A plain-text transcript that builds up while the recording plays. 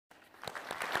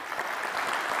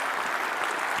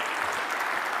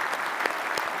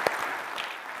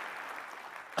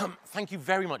Thank you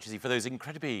very much, Izzy, for those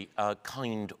incredibly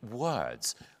kind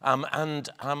words.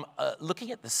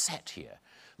 Looking at the set here,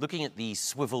 looking at the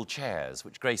swivel chairs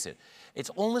which grace it, it's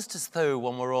almost as though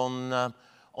when we're on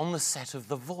the set of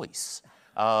The Voice,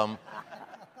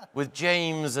 with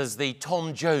James as the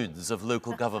Tom Jones of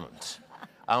local government.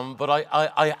 But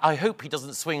I hope he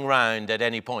doesn't swing round at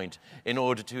any point in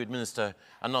order to administer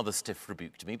another stiff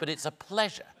rebuke to me, but it's a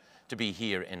pleasure to be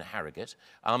here in Harrogate.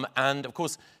 And of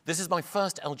course, this is my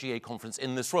first LGA conference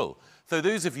in this role. So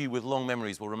those of you with long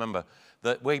memories will remember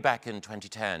that way back in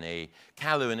 2010, a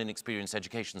callow and inexperienced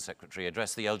education secretary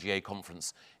addressed the LGA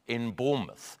conference in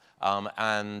Bournemouth.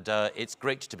 It's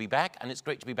great to be back, and it's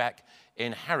great to be back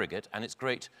in Harrogate, and it's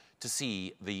great to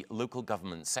see the local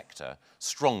government sector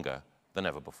stronger than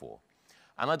ever before.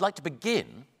 And I'd like to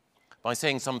begin by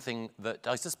saying something that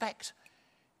I suspect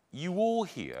you all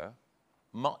hear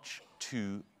much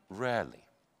too rarely.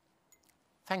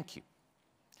 Thank you.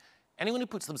 Anyone who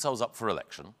puts themselves up for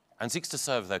election and seeks to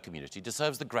serve their community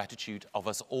deserves the gratitude of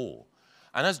us all.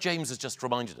 And as James has just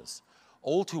reminded us,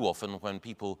 all too often when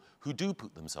people who do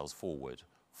put themselves forward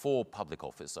for public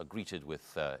office are greeted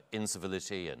with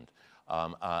incivility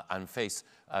and face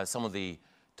some of the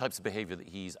types of behavior that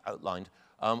he's outlined,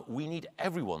 we need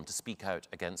everyone to speak out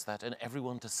against that and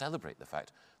everyone to celebrate the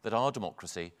fact that our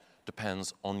democracy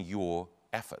depends on your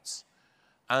efforts.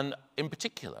 And in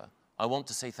particular, I want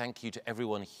to say thank you to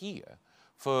everyone here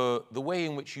for the way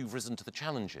in which you've risen to the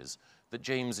challenges that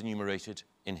James enumerated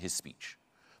in his speech.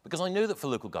 Because I know that for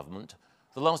local government,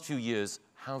 the last few years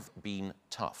have been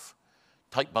tough.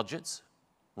 Tight budgets,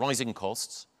 rising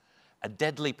costs, a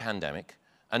deadly pandemic,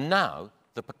 and now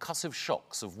the percussive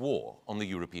shocks of war on the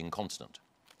European continent.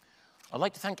 I'd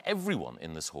like to thank everyone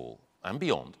in this hall and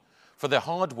beyond for their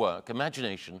hard work,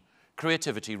 imagination,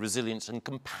 creativity, resilience, and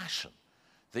compassion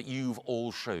that you've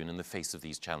all shown in the face of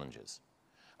these challenges.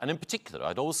 And in particular,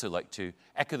 I'd also like to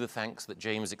echo the thanks that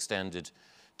James extended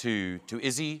to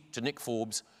Izzy, to Nick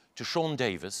Forbes, to Sean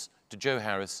Davis, to Joe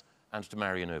Harris, and to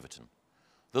Marion Overton.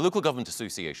 The Local Government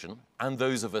Association, and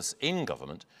those of us in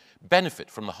government, benefit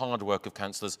from the hard work of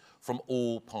councillors from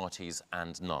all parties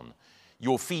and none.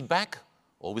 Your feedback,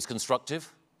 always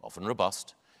constructive, often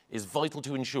robust, is vital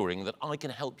to ensuring that I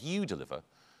can help you deliver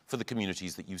for the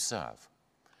communities that you serve.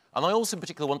 And I also in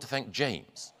particular want to thank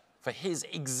James for his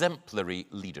exemplary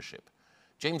leadership.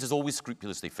 James is always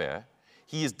scrupulously fair.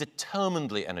 He is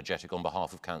determinedly energetic on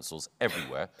behalf of councils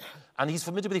everywhere, and he's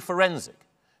formidably forensic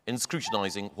in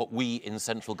scrutinising what we in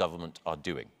central government are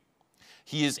doing.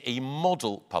 He is a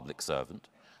model public servant,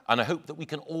 and I hope that we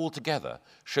can all together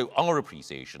show our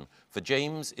appreciation for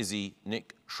James, Izzy,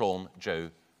 Nick, Sean, Joe,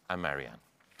 and Marianne.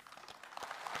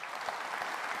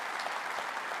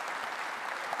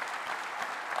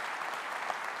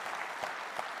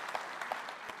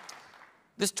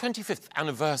 This 25th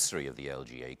anniversary of the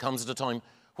LGA comes at a time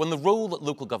when the role that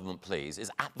local government plays is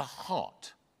at the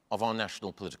heart of our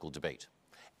national political debate.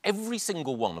 Every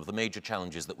single one of the major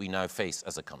challenges that we now face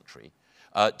as a country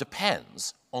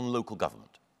depends on local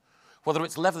government. Whether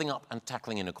it's levelling up and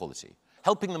tackling inequality,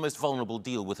 helping the most vulnerable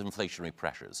deal with inflationary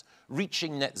pressures,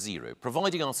 reaching net zero,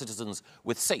 providing our citizens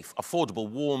with safe, affordable,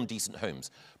 warm, decent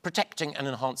homes, protecting and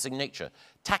enhancing nature,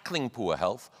 tackling poor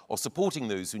health, or supporting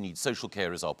those who need social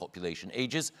care as our population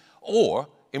ages, or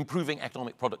improving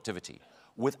economic productivity.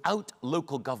 Without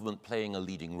local government playing a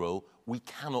leading role, we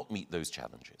cannot meet those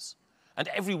challenges. And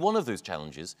every one of those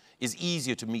challenges is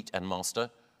easier to meet and master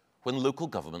when local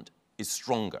government is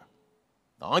stronger.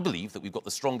 Now, I believe that we've got the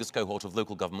strongest cohort of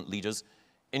local government leaders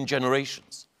in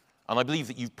generations, and I believe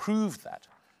that you've proved that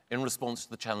in response to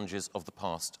the challenges of the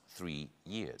past 3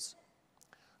 years.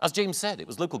 As James said, it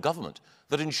was local government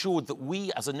that ensured that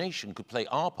we as a nation could play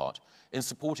our part in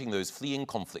supporting those fleeing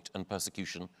conflict and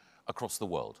persecution across the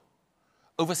world.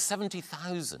 Over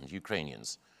 70,000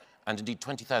 Ukrainians and indeed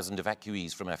 20,000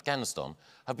 evacuees from Afghanistan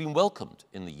have been welcomed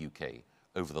in the UK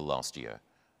over the last year.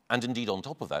 And indeed, on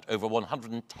top of that, over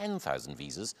 110,000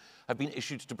 visas have been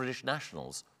issued to British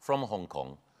nationals from Hong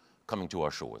Kong coming to our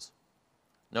shores.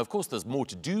 Now, of course, there's more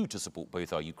to do to support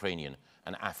both our Ukrainian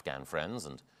and Afghan friends,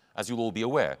 and as you'll all be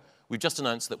aware, we've just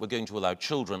announced that we're going to allow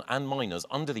children and minors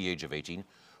under the age of 18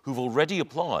 who've already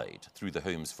applied through the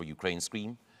Homes for Ukraine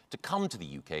scheme to come to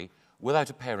the UK without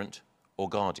a parent or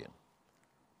guardian.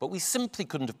 But we simply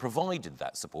couldn't have provided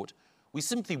that support. We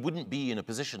simply wouldn't be in a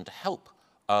position to help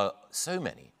so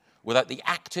many without the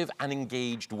active and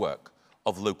engaged work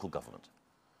of local government.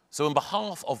 So on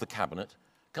behalf of the Cabinet,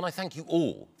 can I thank you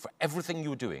all for everything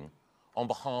you're doing on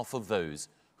behalf of those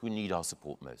who need our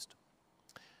support most.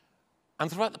 And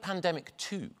throughout the pandemic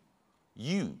too,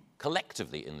 you,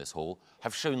 collectively in this hall,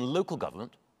 have shown local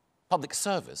government, public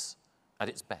service at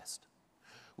its best.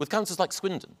 With councils like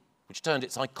Swindon, which turned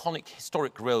its iconic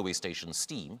historic railway station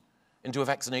Steam into a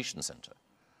vaccination centre,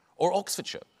 or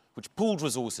Oxfordshire, which pooled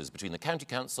resources between the county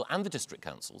council and the district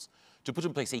councils to put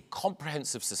in place a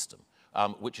comprehensive system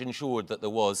which ensured that there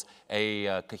was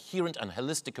a coherent and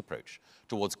holistic approach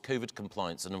towards COVID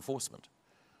compliance and enforcement.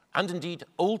 And indeed,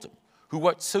 Oldham, who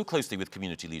worked so closely with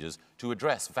community leaders to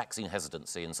address vaccine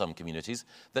hesitancy in some communities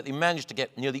that they managed to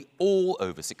get nearly all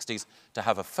over 60s to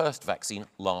have a first vaccine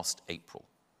last April.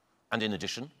 And in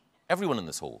addition, everyone in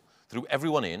this hall, through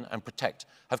Everyone In and Protect,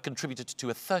 have contributed to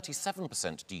a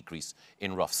 37% decrease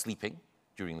in rough sleeping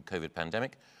during the COVID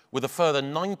pandemic, with a further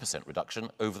 9% reduction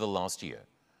over the last year.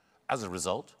 As a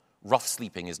result, rough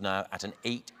sleeping is now at an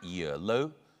 8-year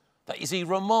low. That is a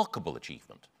remarkable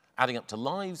achievement, adding up to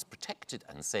lives protected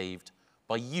and saved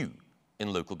by you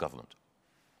in local government.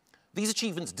 These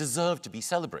achievements deserve to be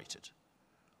celebrated.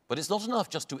 But it's not enough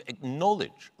just to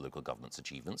acknowledge local government's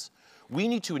achievements. We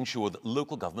need to ensure that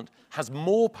local government has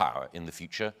more power in the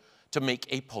future to make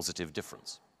a positive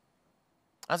difference.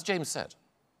 As James said,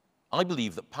 I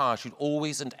believe that power should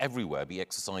always and everywhere be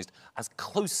exercised as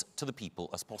close to the people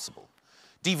as possible.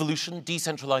 Devolution,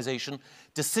 decentralisation,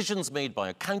 decisions made by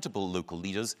accountable local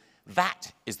leaders,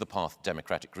 that is the path to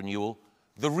democratic renewal,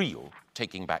 the real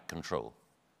taking back control.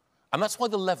 And that's why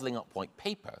the Levelling Up White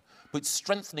Paper puts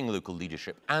strengthening local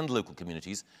leadership and local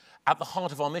communities at the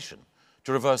heart of our mission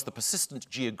to reverse the persistent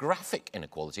geographic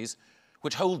inequalities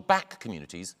which hold back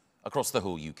communities across the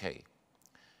whole UK.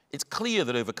 It's clear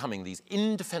that overcoming these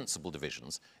indefensible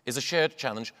divisions is a shared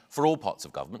challenge for all parts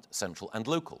of government, central and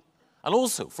local, and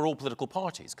also for all political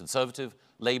parties, Conservative,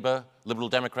 Labour, Liberal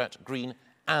Democrat, Green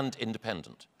and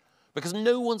Independent, because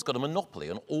no one's got a monopoly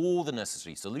on all the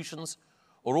necessary solutions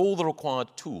or all the required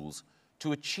tools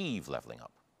to achieve levelling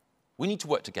up. We need to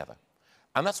work together.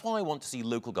 And that's why I want to see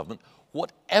local government,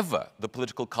 whatever the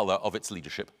political colour of its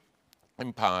leadership,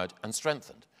 empowered and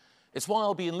strengthened. It's why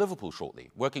I'll be in Liverpool shortly,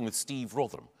 working with Steve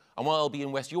Rotherham, and why I'll be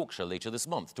in West Yorkshire later this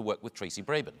month to work with Tracy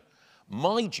Brabin.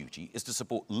 My duty is to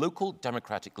support local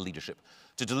democratic leadership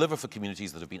to deliver for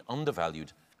communities that have been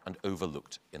undervalued and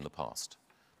overlooked in the past.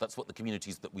 That's what the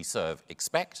communities that we serve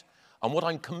expect, and what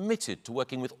I'm committed to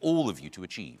working with all of you to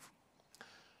achieve.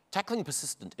 Tackling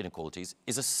persistent inequalities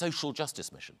is a social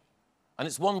justice mission, and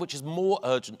it's one which is more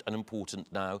urgent and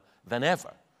important now than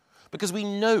ever, because we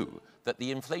know that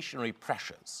the inflationary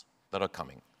pressures that are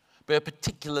coming bear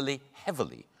particularly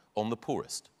heavily on the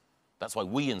poorest. That's why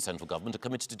we in central government are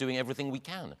committed to doing everything we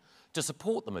can to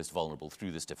support the most vulnerable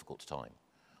through this difficult time.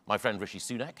 My friend Rishi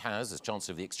Sunak has, as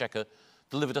Chancellor of the Exchequer,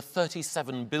 delivered a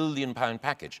 £37 billion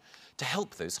package to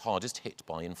help those hardest hit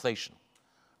by inflation.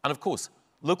 And of course,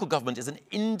 local government is an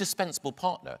indispensable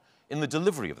partner in the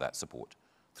delivery of that support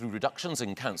through reductions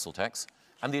in council tax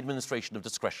and the administration of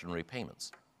discretionary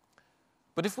payments.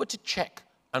 But if we're to check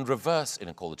and reverse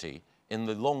inequality in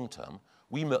the long term,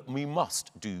 we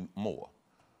must do more.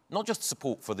 Not just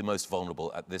support for the most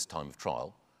vulnerable at this time of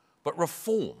trial, but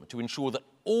reform to ensure that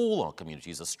all our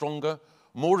communities are stronger,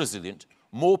 more resilient,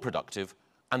 more productive,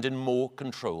 and in more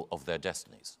control of their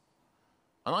destinies.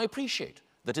 And I appreciate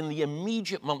that in the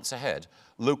immediate months ahead,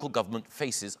 local government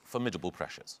faces formidable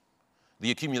pressures.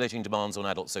 The accumulating demands on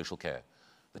adult social care,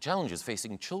 the challenges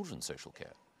facing children's social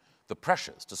care, the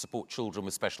pressures to support children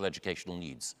with special educational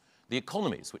needs, the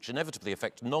economies which inevitably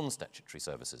affect non-statutory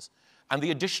services, and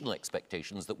the additional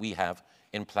expectations that we have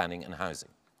in planning and housing.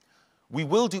 We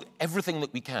will do everything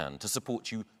that we can to support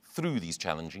you through these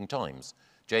challenging times.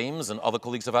 James and other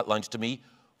colleagues have outlined to me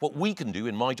what we can do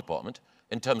in my department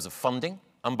in terms of funding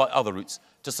and by other routes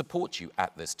to support you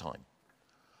at this time.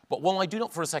 But while I do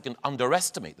not for a second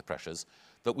underestimate the pressures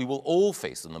that we will all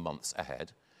face in the months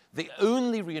ahead, they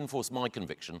only reinforce my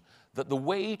conviction that the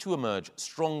way to emerge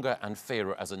stronger and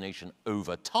fairer as a nation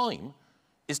over time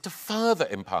is to further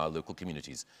empower local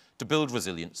communities to build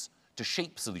resilience, to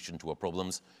shape solutions to our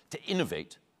problems, to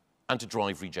innovate, and to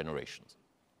drive regeneration.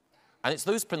 And it's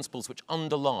those principles which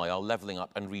underlie our Levelling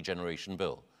Up and Regeneration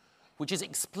Bill, which is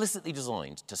explicitly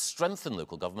designed to strengthen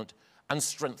local government and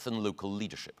strengthen local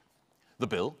leadership. The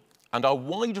bill, and our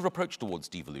wider approach towards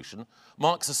devolution,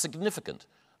 marks a significant,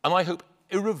 and I hope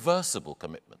irreversible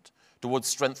commitment towards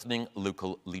strengthening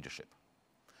local leadership.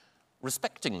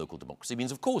 Respecting local democracy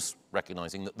means, of course,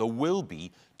 recognising that there will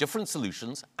be different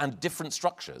solutions and different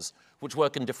structures which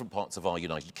work in different parts of our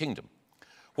United Kingdom.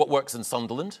 What works in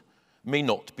Sunderland may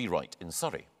not be right in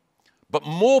Surrey. But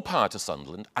more power to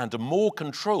Sunderland and more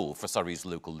control for Surrey's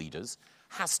local leaders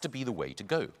has to be the way to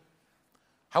go.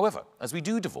 However, as we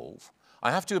do devolve,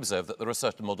 I have to observe that there are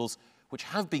certain models which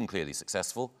have been clearly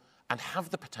successful and have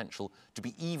the potential to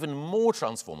be even more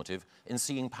transformative in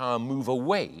seeing power move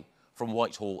away from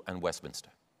Whitehall and Westminster.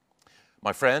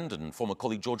 My friend and former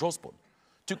colleague George Osborne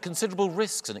took considerable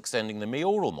risks in extending the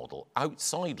mayoral model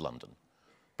outside London,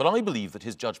 but I believe that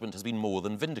his judgment has been more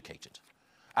than vindicated.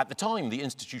 At the time, the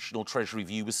institutional Treasury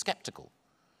view was sceptical.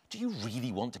 Do you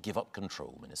really want to give up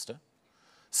control, Minister?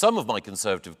 Some of my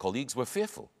Conservative colleagues were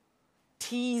fearful.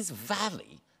 Tees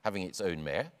Valley having its own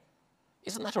mayor,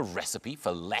 isn't that a recipe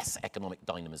for less economic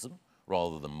dynamism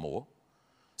rather than more?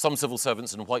 Some civil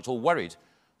servants in Whitehall worried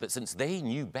that since they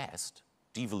knew best,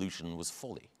 devolution was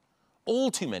folly. All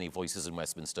too many voices in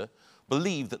Westminster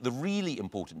believe that the really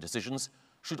important decisions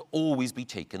should always be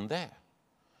taken there.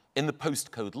 In the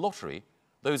postcode lottery,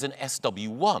 those in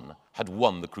SW1 had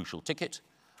won the crucial ticket,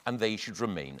 and they should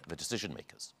remain the decision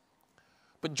makers.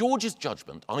 But George's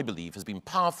judgment, I believe, has been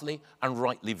powerfully and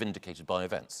rightly vindicated by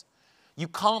events. You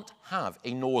can't have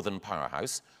a northern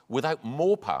powerhouse without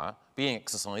more power being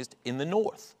exercised in the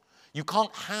north. You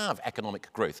can't have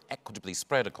economic growth equitably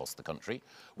spread across the country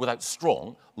without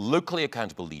strong, locally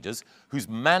accountable leaders whose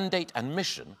mandate and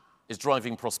mission is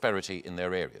driving prosperity in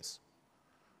their areas.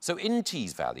 So in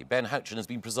Tees Valley, Ben Houchen has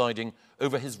been presiding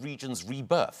over his region's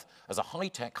rebirth as a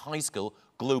high-tech, high-skill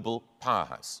global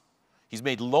powerhouse. He's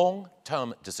made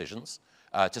long-term decisions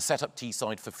to set up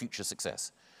Teesside for future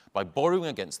success by borrowing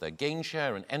against their gain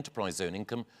share and enterprise zone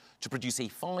income to produce a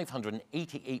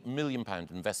 £588 million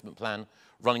investment plan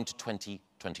running to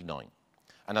 2029.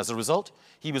 And as a result,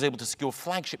 he was able to secure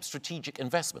flagship strategic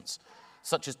investments,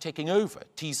 such as taking over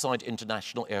Teesside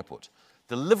International Airport,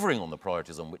 delivering on the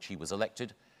priorities on which he was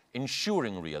elected,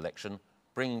 ensuring re-election,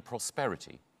 bringing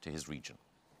prosperity to his region.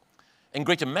 In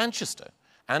Greater Manchester,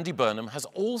 Andy Burnham has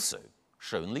also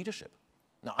shown leadership.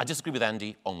 Now, I disagree with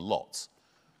Andy on lots,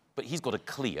 but he's got a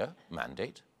clear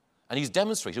mandate, and he's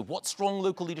demonstrated what strong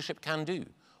local leadership can do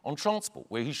on transport,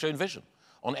 where he's shown vision,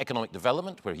 on economic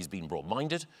development, where he's been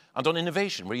broad-minded, and on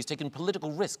innovation, where he's taken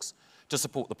political risks to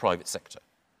support the private sector.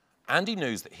 Andy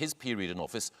knows that his period in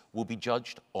office will be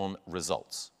judged on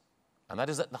results, and that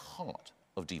is at the heart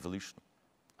of devolution.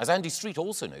 As Andy Street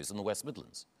also knows in the West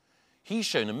Midlands. He's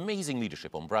shown amazing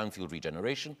leadership on brownfield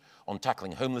regeneration, on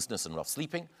tackling homelessness and rough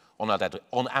sleeping, on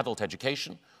adult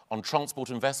education, on transport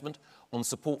investment, on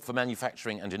support for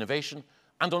manufacturing and innovation,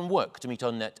 and on work to meet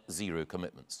our net zero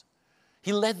commitments.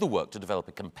 He led the work to develop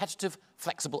a competitive,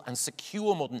 flexible, and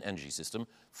secure modern energy system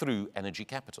through Energy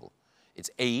Capital. Its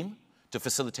aim, to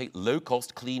facilitate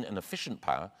low-cost, clean, and efficient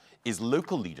power, is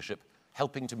local leadership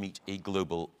helping to meet a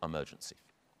global emergency.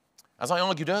 As I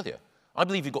argued earlier, I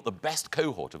believe you've got the best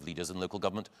cohort of leaders in local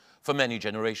government for many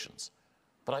generations.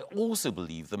 But I also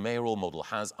believe the mayoral model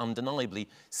has undeniably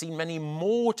seen many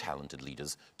more talented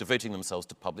leaders devoting themselves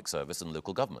to public service and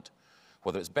local government.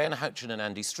 Whether it's Ben Houchen and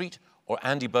Andy Street or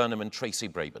Andy Burnham and Tracy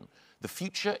Brabin, the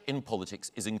future in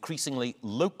politics is increasingly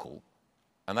local,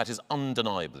 and that is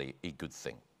undeniably a good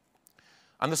thing.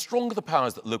 And the stronger the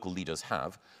powers that local leaders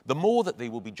have, the more that they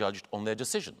will be judged on their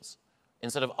decisions,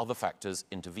 instead of other factors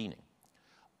intervening.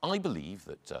 I believe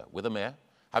that with a mayor,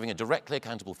 having a directly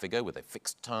accountable figure with a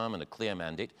fixed term and a clear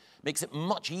mandate makes it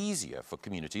much easier for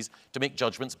communities to make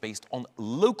judgments based on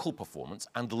local performance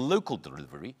and local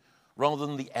delivery rather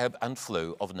than the ebb and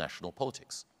flow of national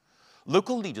politics.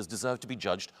 Local leaders deserve to be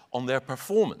judged on their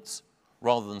performance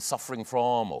rather than suffering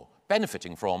from or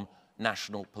benefiting from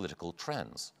national political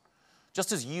trends.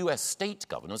 Just as US state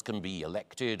governors can be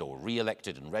elected or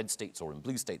re-elected in red states or in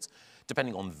blue states,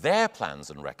 depending on their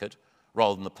plans and record,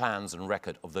 rather than the plans and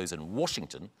record of those in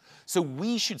Washington, so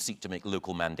we should seek to make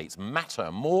local mandates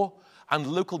matter more and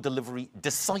local delivery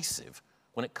decisive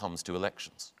when it comes to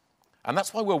elections. And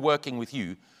that's why we're working with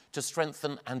you to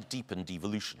strengthen and deepen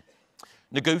devolution.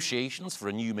 Negotiations for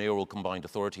a new mayoral combined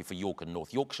authority for York and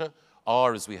North Yorkshire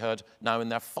are, as we heard, now in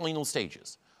their final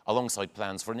stages, alongside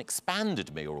plans for an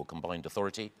expanded mayoral combined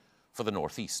authority for the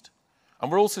North East.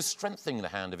 And we're also strengthening the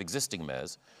hand of existing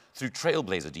mayors through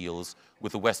trailblazer deals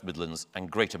with the West Midlands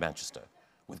and Greater Manchester,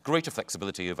 with greater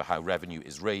flexibility over how revenue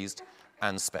is raised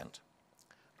and spent.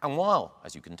 And while,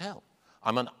 as you can tell,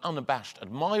 I'm an unabashed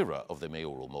admirer of the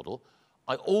mayoral model,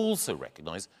 I also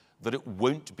recognise that it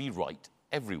won't be right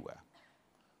everywhere.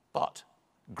 But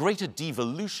greater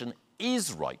devolution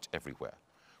is right everywhere,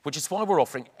 which is why we're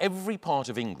offering every part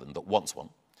of England that wants one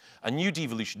a new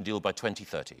devolution deal by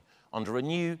 2030 under a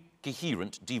new,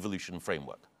 coherent devolution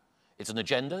framework. It's an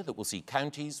agenda that will see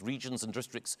counties, regions and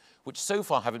districts which so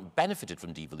far haven't benefited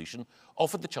from devolution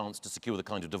offered the chance to secure the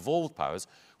kind of devolved powers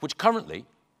which currently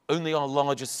only our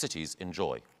largest cities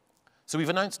enjoy. So we've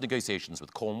announced negotiations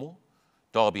with Cornwall,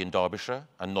 Derby and Derbyshire,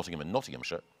 and Nottingham and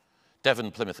Nottinghamshire,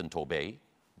 Devon, Plymouth and Torbay,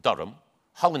 Durham,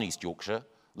 Hull and East Yorkshire,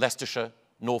 Leicestershire,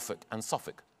 Norfolk and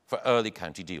Suffolk for early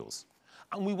county deals.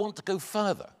 And we want to go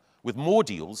further with more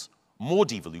deals, more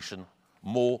devolution,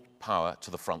 more power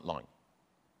to the front line.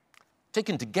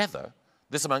 Taken together,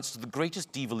 this amounts to the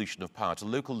greatest devolution of power to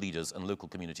local leaders and local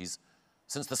communities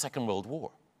since the Second World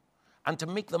War. And to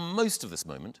make the most of this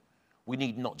moment, we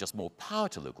need not just more power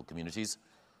to local communities,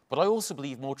 but I also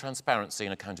believe more transparency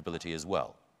and accountability as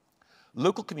well.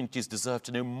 Local communities deserve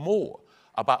to know more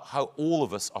about how all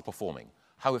of us are performing,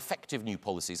 how effective new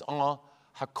policies are,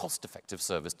 how cost-effective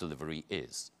service delivery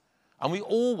is. And we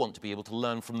all want to be able to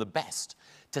learn from the best,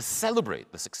 to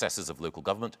celebrate the successes of local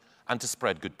government and to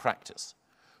spread good practice.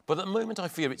 But at the moment, I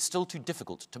fear it's still too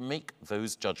difficult to make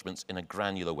those judgments in a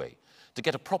granular way, to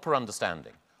get a proper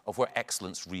understanding of where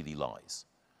excellence really lies.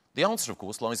 The answer, of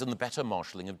course, lies in the better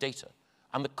marshalling of data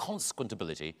and the consequent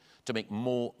ability to make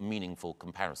more meaningful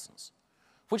comparisons.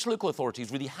 Which local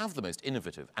authorities really have the most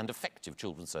innovative and effective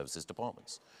children's services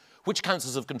departments? Which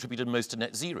councils have contributed most to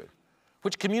net zero?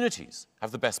 Which communities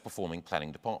have the best performing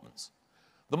planning departments?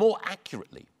 The more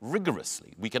accurately,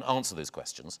 rigorously we can answer those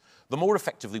questions, the more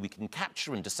effectively we can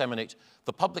capture and disseminate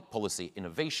the public policy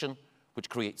innovation which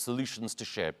creates solutions to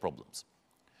shared problems.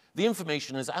 The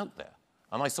information is out there,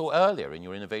 and I saw earlier in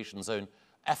your Innovation Zone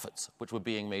efforts which were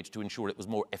being made to ensure it was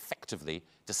more effectively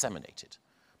disseminated.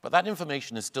 But that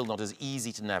information is still not as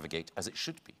easy to navigate as it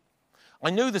should be. I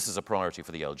know this is a priority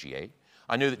for the LGA.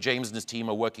 I know that James and his team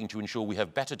are working to ensure we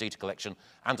have better data collection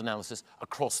and analysis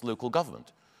across local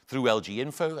government through LG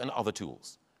Info and other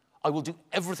tools. I will do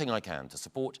everything I can to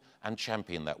support and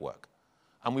champion that work.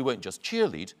 And we won't just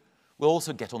cheerlead, we'll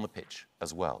also get on the pitch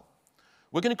as well.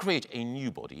 We're going to create a new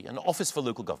body, an Office for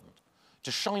Local Government,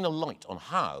 to shine a light on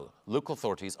how local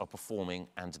authorities are performing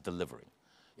and delivering.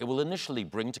 It will initially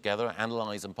bring together,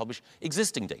 analyse and publish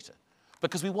existing data,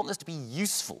 because we want this to be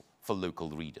useful for local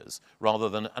readers rather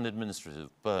than an administrative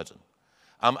burden.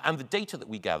 And the data that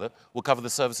we gather will cover the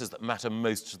services that matter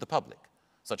most to the public,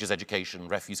 such as education,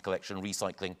 refuse collection,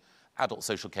 recycling, adult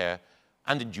social care,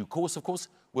 and in due course, of course,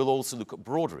 we'll also look at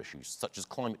broader issues such as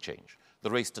climate change,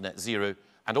 the race to net zero,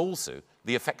 and also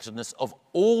the effectiveness of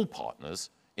all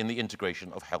partners in the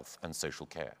integration of health and social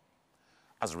care.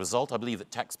 As a result, I believe that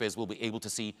taxpayers will be able to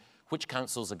see which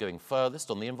councils are going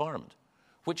furthest on the environment,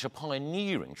 which are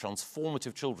pioneering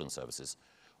transformative children's services,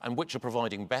 and which are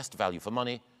providing best value for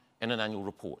money in an annual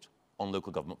report on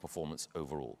local government performance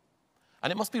overall.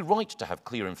 And it must be right to have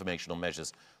clear information on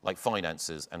measures like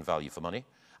finances and value for money,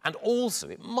 and also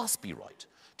it must be right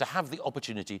to have the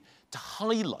opportunity to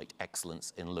highlight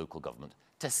excellence in local government,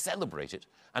 to celebrate it,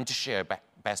 and to share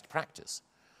best practice.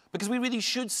 Because we really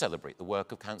should celebrate the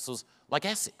work of councils like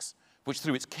Essex, which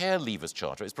through its Care Leavers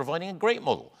Charter is providing a great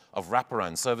model of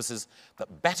wraparound services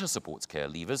that better supports care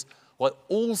leavers while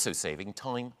also saving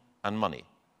time and money.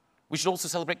 We should also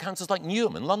celebrate councils like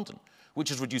Newham in London, which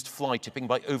has reduced fly tipping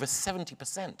by over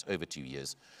 70% over 2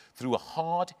 years through a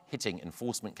hard-hitting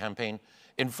enforcement campaign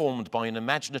informed by an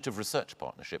imaginative research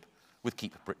partnership with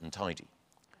Keep Britain Tidy.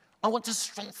 I want to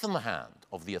strengthen the hand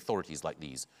of the authorities like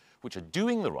these, which are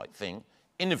doing the right thing,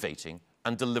 innovating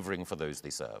and delivering for those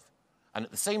they serve. And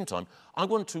at the same time, I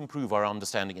want to improve our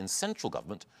understanding in central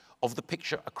government of the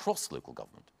picture across local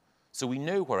government, so we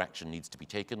know where action needs to be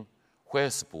taken, where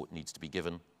support needs to be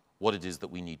given, what it is that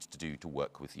we need to do to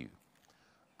work with you.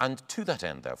 And to that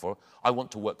end, therefore, I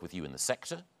want to work with you in the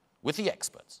sector, with the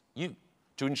experts, you,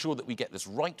 to ensure that we get this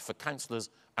right for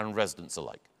councillors and residents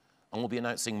alike. And we'll be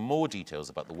announcing more details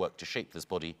about the work to shape this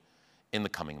body in the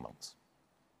coming months.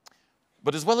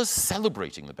 But as well as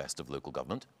celebrating the best of local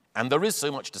government, and there is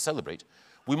so much to celebrate,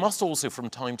 we must also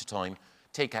from time to time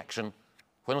take action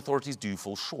when authorities do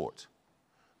fall short.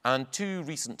 And 2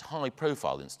 recent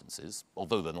high-profile instances,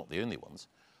 although they're not the only ones,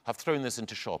 have thrown this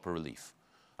into sharper relief.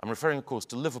 I'm referring, of course,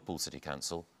 to Liverpool City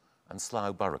Council and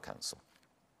Slough Borough Council.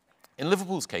 In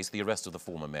Liverpool's case, the arrest of the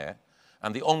former mayor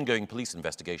and the ongoing police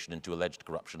investigation into alleged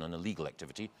corruption and illegal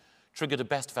activity triggered a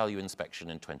best value inspection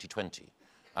in 2020,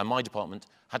 and my department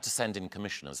had to send in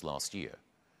commissioners last year.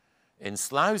 In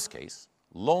Slough's case,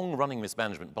 long-running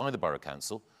mismanagement by the Borough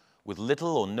Council, with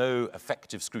little or no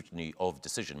effective scrutiny of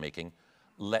decision-making,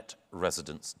 let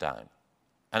residents down.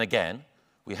 And again,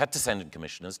 we had to send in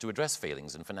commissioners to address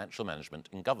failings in financial management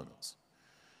and governance.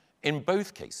 In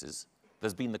both cases,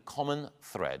 there's been the common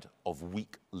thread of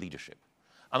weak leadership.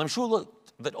 And I'm sure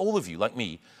that all of you, like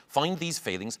me, find these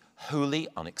failings wholly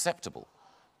unacceptable.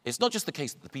 It's not just the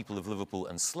case that the people of Liverpool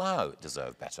and Slough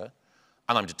deserve better,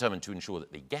 and I'm determined to ensure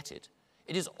that they get it.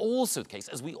 It is also the case,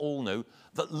 as we all know,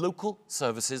 that local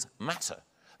services matter.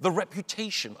 The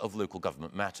reputation of local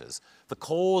government matters. The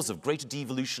cause of greater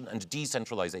devolution and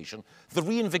decentralisation, the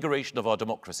reinvigoration of our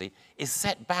democracy, is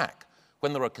set back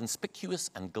when there are conspicuous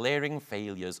and glaring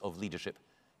failures of leadership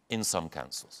in some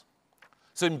councils.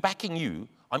 So in backing you,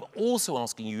 I'm also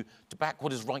asking you to back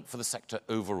what is right for the sector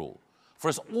overall, for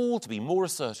us all to be more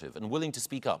assertive and willing to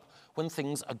speak up when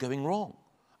things are going wrong,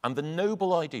 and the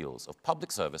noble ideals of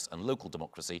public service and local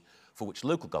democracy for which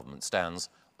local government stands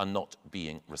are not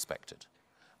being respected.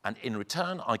 And in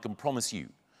return, I can promise you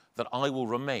that I will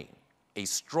remain a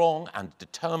strong and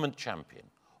determined champion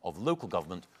of local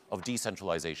government, of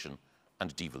decentralisation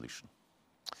and devolution.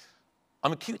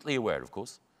 I'm acutely aware, of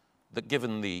course, that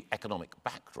given the economic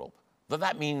backdrop,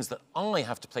 that means that I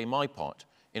have to play my part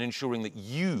in ensuring that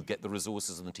you get the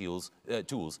resources and the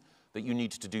tools that you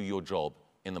need to do your job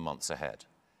in the months ahead.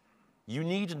 You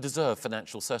need and deserve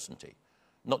financial certainty,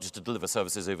 not just to deliver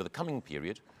services over the coming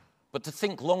period, but to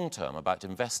think long-term about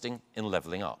investing in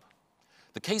levelling up.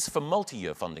 The case for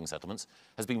multi-year funding settlements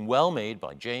has been well made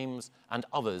by James and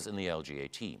others in the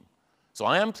LGA team. So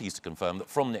I am pleased to confirm that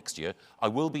from next year, I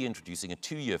will be introducing a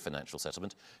 2-year financial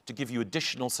settlement to give you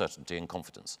additional certainty and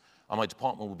confidence. And my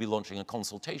department will be launching a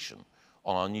consultation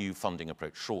on our new funding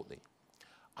approach shortly.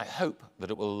 I hope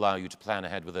that it will allow you to plan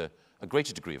ahead with a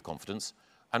greater degree of confidence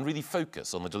and really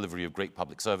focus on the delivery of great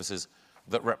public services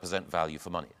that represent value for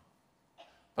money.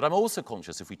 But I'm also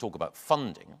conscious, if we talk about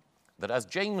funding, that as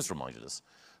James reminded us,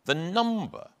 the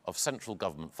number of central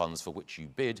government funds for which you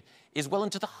bid is well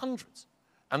into the hundreds,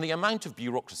 and the amount of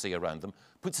bureaucracy around them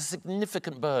puts a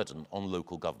significant burden on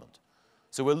local government.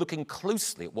 So we're looking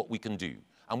closely at what we can do,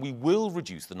 and we will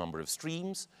reduce the number of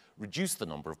streams, reduce the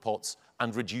number of pots,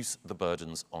 and reduce the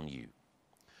burdens on you.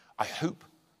 I hope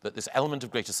that this element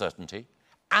of greater certainty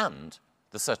and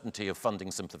the certainty of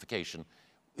funding simplification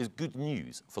is good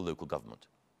news for local government.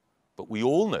 But we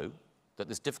all know that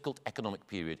this difficult economic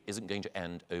period isn't going to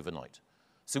end overnight.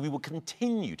 So we will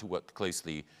continue to work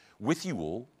closely with you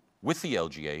all, with the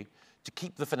LGA, to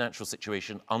keep the financial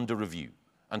situation under review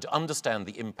and to understand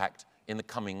the impact in the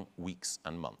coming weeks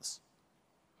and months.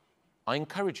 I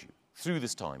encourage you through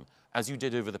this time, as you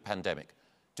did over the pandemic,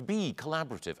 to be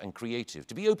collaborative and creative,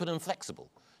 to be open and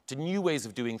flexible to new ways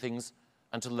of doing things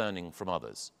and to learning from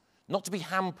others, not to be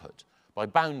hampered by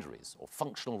boundaries or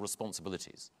functional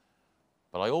responsibilities.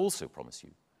 But I also promise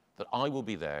you that I will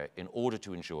be there in order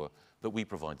to ensure that we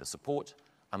provide the support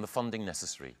and the funding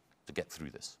necessary to get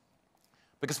through this.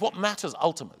 Because what matters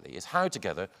ultimately is how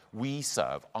together we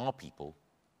serve our people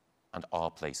and our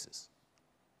places.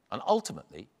 And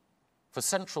ultimately, for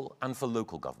central and for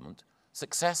local government,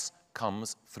 success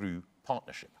comes through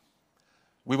partnership.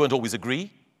 We won't always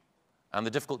agree, and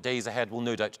the difficult days ahead will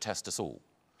no doubt test us all.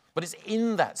 But it's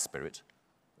in that spirit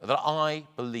that I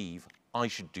believe I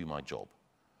should do my job.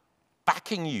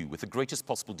 Backing you with the greatest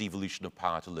possible devolution of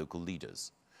power to local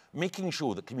leaders, making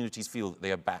sure that communities feel that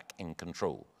they are back in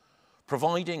control,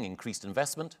 providing increased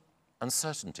investment and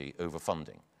certainty over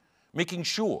funding, making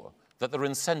sure that there are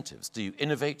incentives to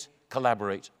innovate,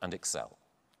 collaborate, and excel,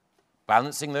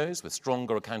 balancing those with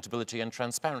stronger accountability and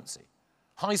transparency,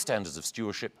 high standards of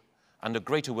stewardship, and a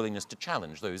greater willingness to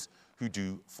challenge those who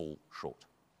do fall short.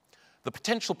 The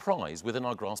potential prize within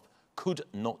our grasp could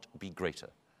not be greater.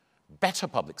 Better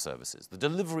public services, the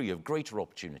delivery of greater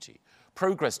opportunity,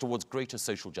 progress towards greater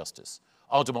social justice,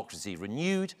 our democracy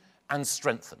renewed and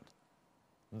strengthened.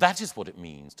 That is what it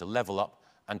means to level up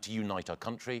and to unite our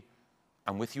country,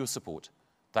 and with your support,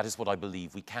 that is what I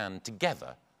believe we can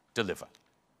together deliver.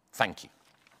 Thank you.